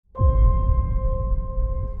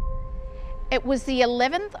It was the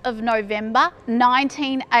 11th of November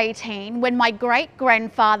 1918 when my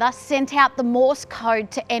great-grandfather sent out the Morse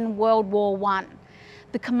code to end World War I.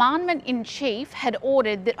 The Commandant-in-Chief had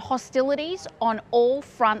ordered that hostilities on all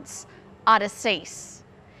fronts are to cease.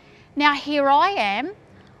 Now here I am,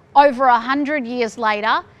 over 100 years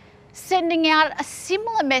later, sending out a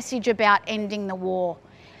similar message about ending the war.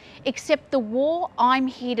 Except the war I'm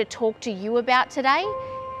here to talk to you about today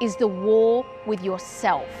is the war with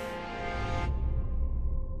yourself.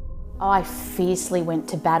 I fiercely went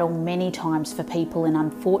to battle many times for people in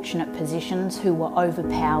unfortunate positions who were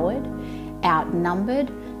overpowered, outnumbered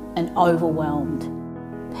and overwhelmed.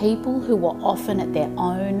 People who were often at their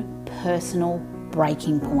own personal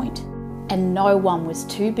breaking point. And no one was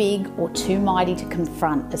too big or too mighty to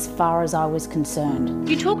confront as far as I was concerned.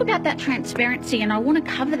 You talk about that transparency, and I want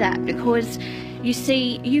to cover that because you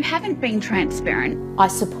see, you haven't been transparent. I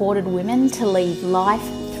supported women to leave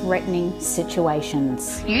life-threatening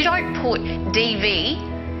situations. You don't put DV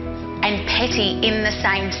and petty in the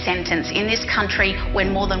same sentence in this country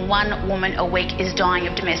when more than one woman a week is dying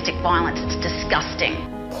of domestic violence. It's disgusting.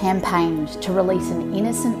 Campaigned to release an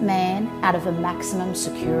innocent man out of a maximum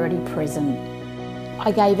security prison.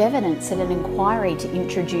 I gave evidence at an inquiry to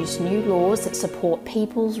introduce new laws that support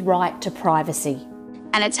people's right to privacy.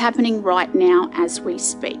 And it's happening right now as we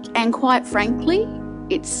speak. And quite frankly,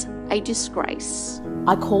 it's a disgrace.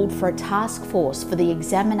 I called for a task force for the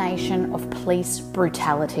examination of police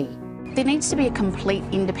brutality. There needs to be a complete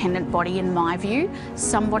independent body, in my view,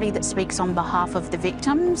 somebody that speaks on behalf of the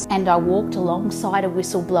victims. And I walked alongside a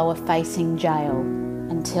whistleblower facing jail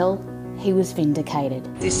until he was vindicated.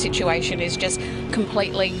 This situation is just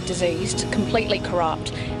completely diseased, completely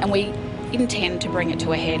corrupt, and we intend to bring it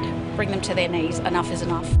to a head, bring them to their knees. Enough is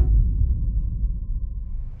enough.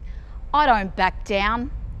 I don't back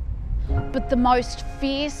down, but the most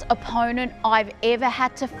fierce opponent I've ever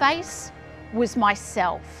had to face was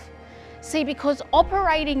myself. See, because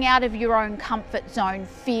operating out of your own comfort zone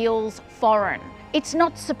feels foreign. It's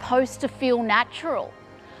not supposed to feel natural.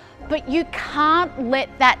 But you can't let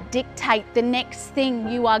that dictate the next thing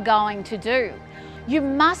you are going to do. You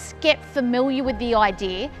must get familiar with the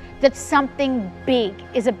idea that something big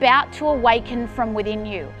is about to awaken from within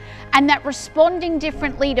you, and that responding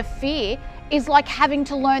differently to fear is like having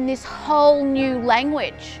to learn this whole new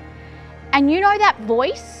language. And you know that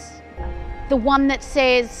voice? The one that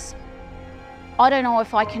says, I don't know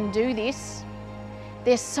if I can do this.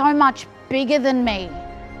 They're so much bigger than me,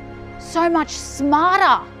 so much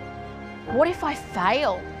smarter. What if I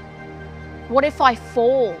fail? What if I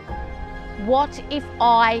fall? What if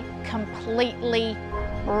I completely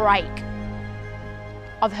break?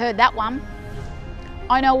 I've heard that one.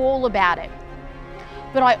 I know all about it.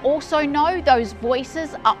 But I also know those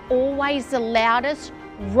voices are always the loudest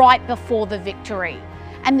right before the victory.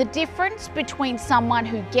 And the difference between someone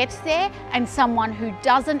who gets there and someone who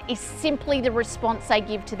doesn't is simply the response they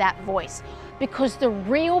give to that voice. Because the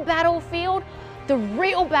real battlefield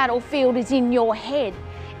is in your head.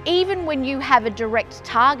 Even when you have a direct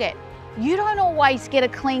target, you don't always get a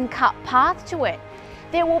clean-cut path to it.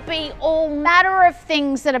 There will be all manner of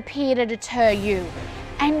things that appear to deter you.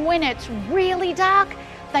 And when it's really dark,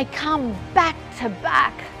 they come back to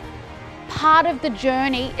back. Part of the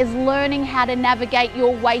journey is learning how to navigate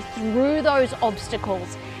your way through those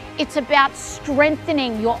obstacles. It's about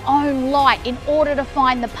strengthening your own light in order to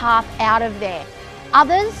find the path out of there.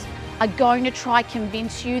 Others are going to try to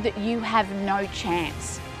convince you that you have no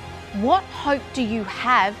chance. What hope do you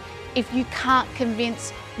have if you can't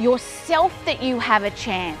convince yourself that you have a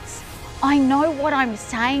chance? I know what I'm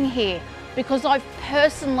saying here because I've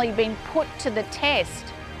personally been put to the test.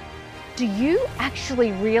 Do you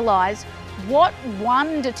actually realise what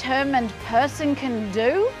one determined person can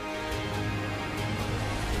do?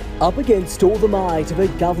 Up against all the might of a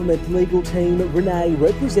government legal team, Renee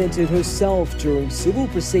represented herself during civil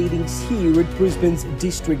proceedings here at Brisbane's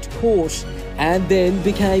District Court, and then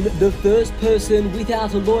became the first person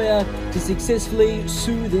without a lawyer to successfully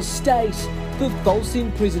sue the state for false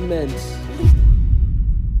imprisonment.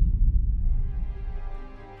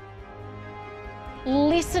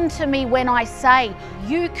 Listen to me when I say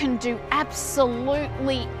you can do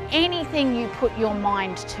absolutely anything you put your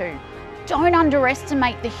mind to. Don't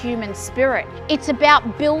underestimate the human spirit. It's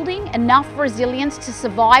about building enough resilience to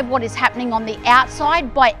survive what is happening on the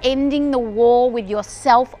outside by ending the war with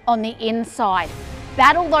yourself on the inside.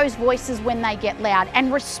 Battle those voices when they get loud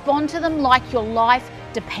and respond to them like your life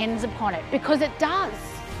depends upon it, because it does.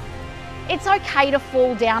 It's okay to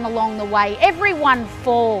fall down along the way. Everyone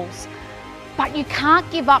falls. But you can't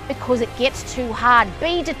give up because it gets too hard.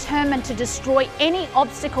 Be determined to destroy any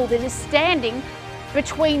obstacle that is standing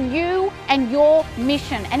between you and your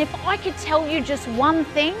mission. And if I could tell you just one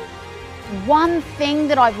thing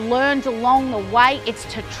that I've learned along the way, it's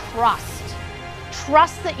to trust.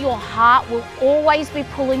 Trust that your heart will always be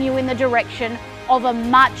pulling you in the direction of a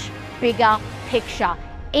much bigger picture,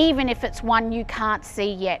 even if it's one you can't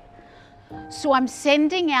see yet. So I'm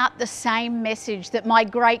sending out the same message that my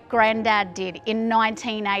great-granddad did in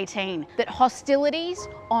 1918, that hostilities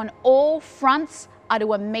on all fronts are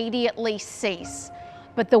to immediately cease.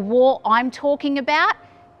 But the war I'm talking about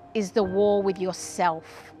is the war with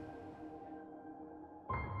yourself.